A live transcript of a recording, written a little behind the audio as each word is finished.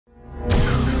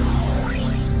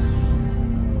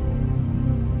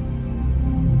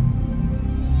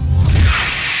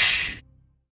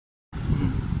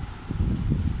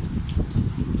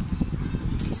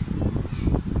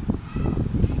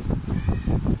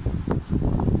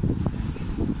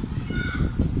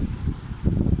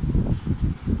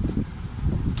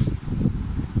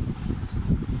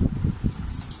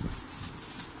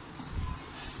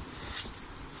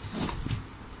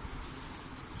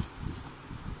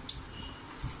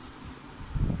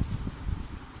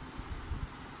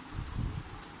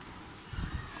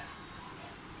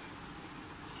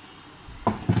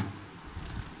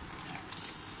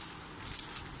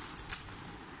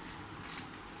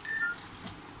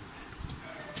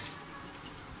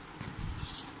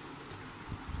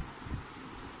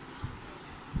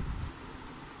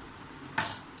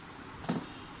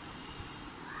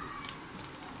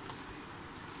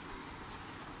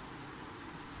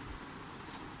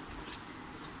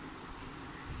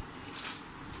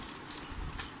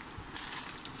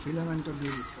ফিলামেন্টও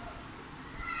দিয়ে দিছে,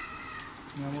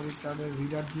 মেমোরি কার্ডের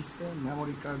রিডার দিছে,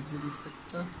 মেমোরি কার্ড দিয়ে দিছে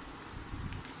একটা,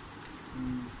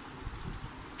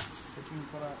 সেটিং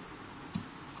করা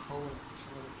খবর আছে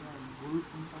সবাইকে ভুল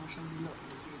ইনফরমেশন দিল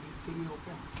এদিক থেকে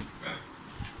ওপেন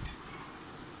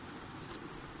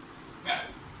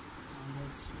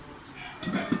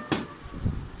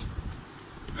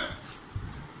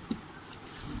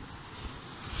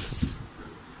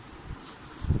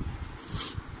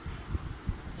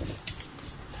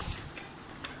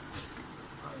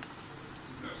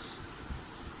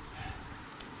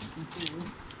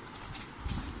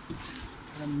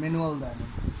ম্যানুয়াল দেয় না,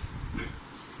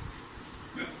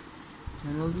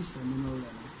 ম্যানুয়াল দিছে, ম্যানুয়াল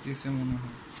দেয় না দিছে মনে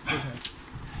হয় কোথায়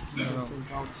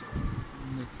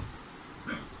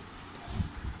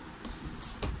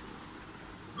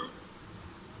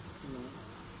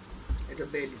এটা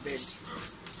বেড বেড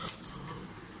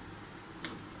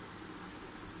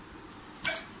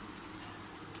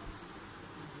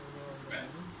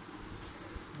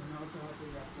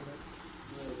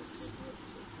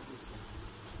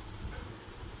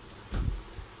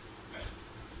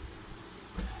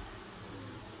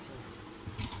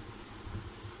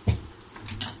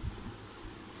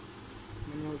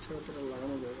ম্যানুয়াল ছাড়া তো এটা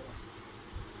লাগানো যাবে না।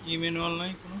 ই ম্যানুয়াল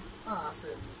নাই কোনো? আছে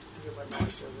থেকে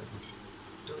বানাতে হবে,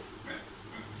 তো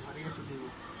ঝাড়িয়ে তো দেবো।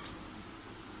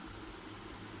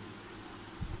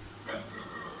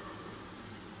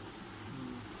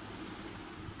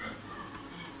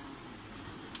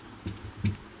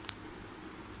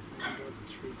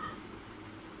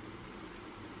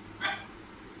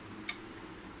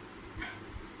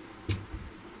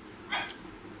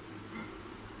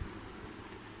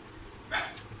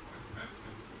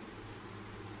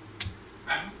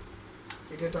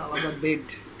 এটা একটা আলাদা বেড,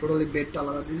 টোটালি বেডটা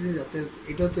আলাদা দিয়ে যাতে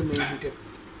এটা হচ্ছে মেইন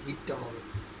হিটটা হবে,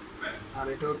 আর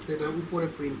এটা হচ্ছে এটার উপরে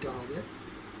প্রিন্টটা হবে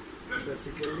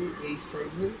বেসিক্যালি এই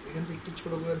সাইজের, এখান থেকে একটু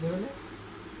ছোট করে ধরে নেয়,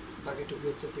 বাকিটুকু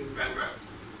হচ্ছে প্রিন্ট।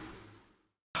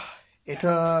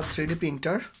 এটা 3D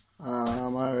প্রিন্টার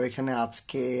আমার এখানে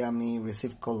আজকে আমি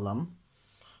রিসিভ করলাম,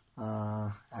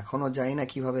 এখনও জানি না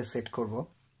কিভাবে সেট করব।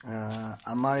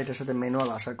 আমার এটার সাথে ম্যানুয়াল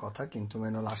আসার কথা কিন্তু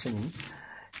ম্যানুয়াল আসেনি।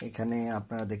 এখানে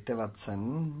আপনারা দেখতে পাচ্ছেন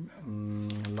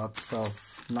লটস অফ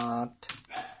নাট,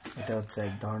 এটা হচ্ছে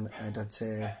এক ধরনের, এটা হচ্ছে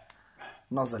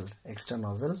নজেল, এক্সট্রা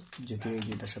নজেল যেটি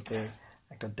যেটার সাথে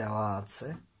একটা দেওয়া আছে,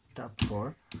 তারপর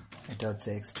এটা হচ্ছে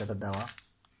এক্সট্রাটা দেওয়া,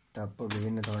 তারপর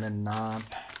বিভিন্ন ধরনের নাট,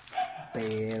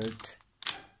 বেল্ট,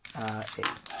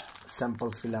 স্যাম্পল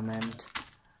ফিলামেন্ট,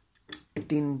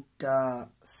 3টা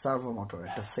সার্ভো মোটর,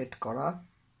 একটা সেট করা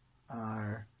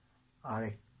আর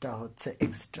একটা হচ্ছে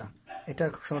এক্সট্রা, এটা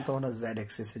খুব সম্ভবত মনে হয় জেড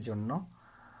এক্সিসের জন্য।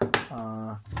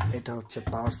 এটা হচ্ছে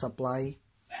পাওয়ার সাপ্লাই,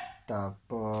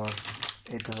 তারপর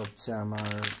এটা হচ্ছে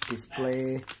আমার display,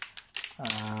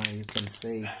 you can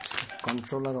say it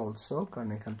controller also, কারণ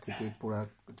এখান থেকে পুরো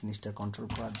জিনিসটা কন্ট্রোল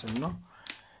করার জন্য।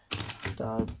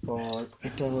 তারপর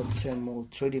এটা হচ্ছে মূল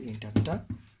 3D প্রিন্টারটা,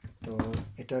 তো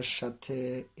এটার সাথে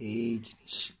এই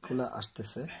জিনিসগুলো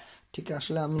আসতেছে, ঠিক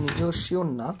আসলে আমি নিজেও শিওর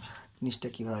না জিনিসটা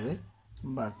কিভাবে,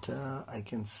 বাট আই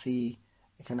ক্যান সি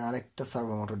এখানে আরেকটা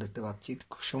সার্ভো মোটর দেখতে পাচ্ছি,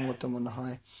 খুব সম্ভবত মনে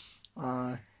হয়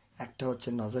একটা হচ্ছে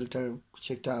নজেলটার কিছু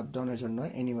একটা আপ ডাউনের জন্য,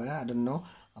 এনিওয়ে আই ডোন্ট নো,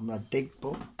 আমরা দেখব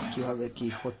কিভাবে কি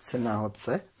হচ্ছে না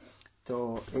হচ্ছে। তো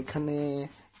এখানে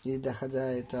যদি দেখা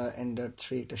যায় এটা এন্ডার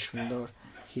 3, এটা সুন্দর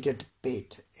হিটেড বেড,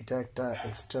 এটা একটা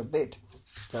এক্সট্রা বেড,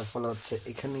 তার ফলে হচ্ছে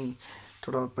এখানেই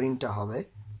টোটাল প্রিন্টটা হবে।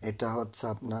 এটা হচ্ছে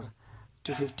আপনার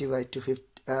 250 বাই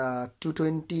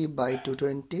 220 বাই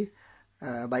 220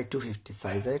 বাই 250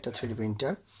 সাইজের এটা 3D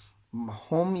প্রিন্টার,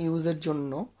 হোম ইউজের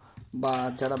জন্য বা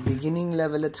যারা বিগিনিং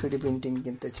লেভেলে 3D প্রিন্টিং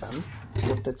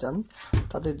করতে চান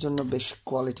তাদের জন্য বেশ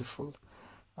কোয়ালিটিফুল।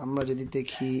 আমরা যদি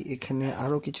দেখি এখানে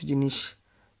আরও কিছু জিনিস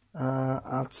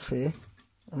আছে,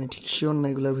 আমি ঠিক শিওর না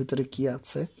এগুলোর ভিতরে কি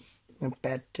আছে,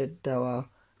 প্যাড দেওয়া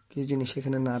কিছু জিনিস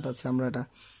এখানে নাট আছে, আমরা এটা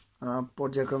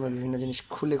পর্যায়ক্রমে বিভিন্ন জিনিস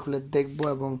খুলে খুলে দেখব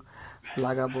এবং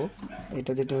লাগাবো।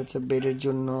 এটা যেটা হচ্ছে বেডের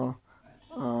জন্য,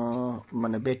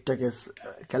 মানে বেডটাকে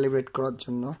ক্যালিব্রেট করার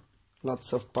জন্য, lots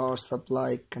of power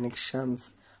supply connections,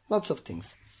 lots of things.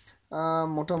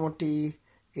 মোটামুটি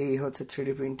এই হচ্ছে 3D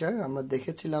প্রিন্টার। আমরা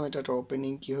দেখেছিলাম এটা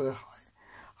ওপেনিং কীভাবে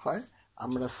হয়,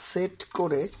 আমরা সেট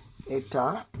করে এটা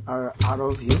আর আরও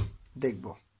ভিউ দেখব।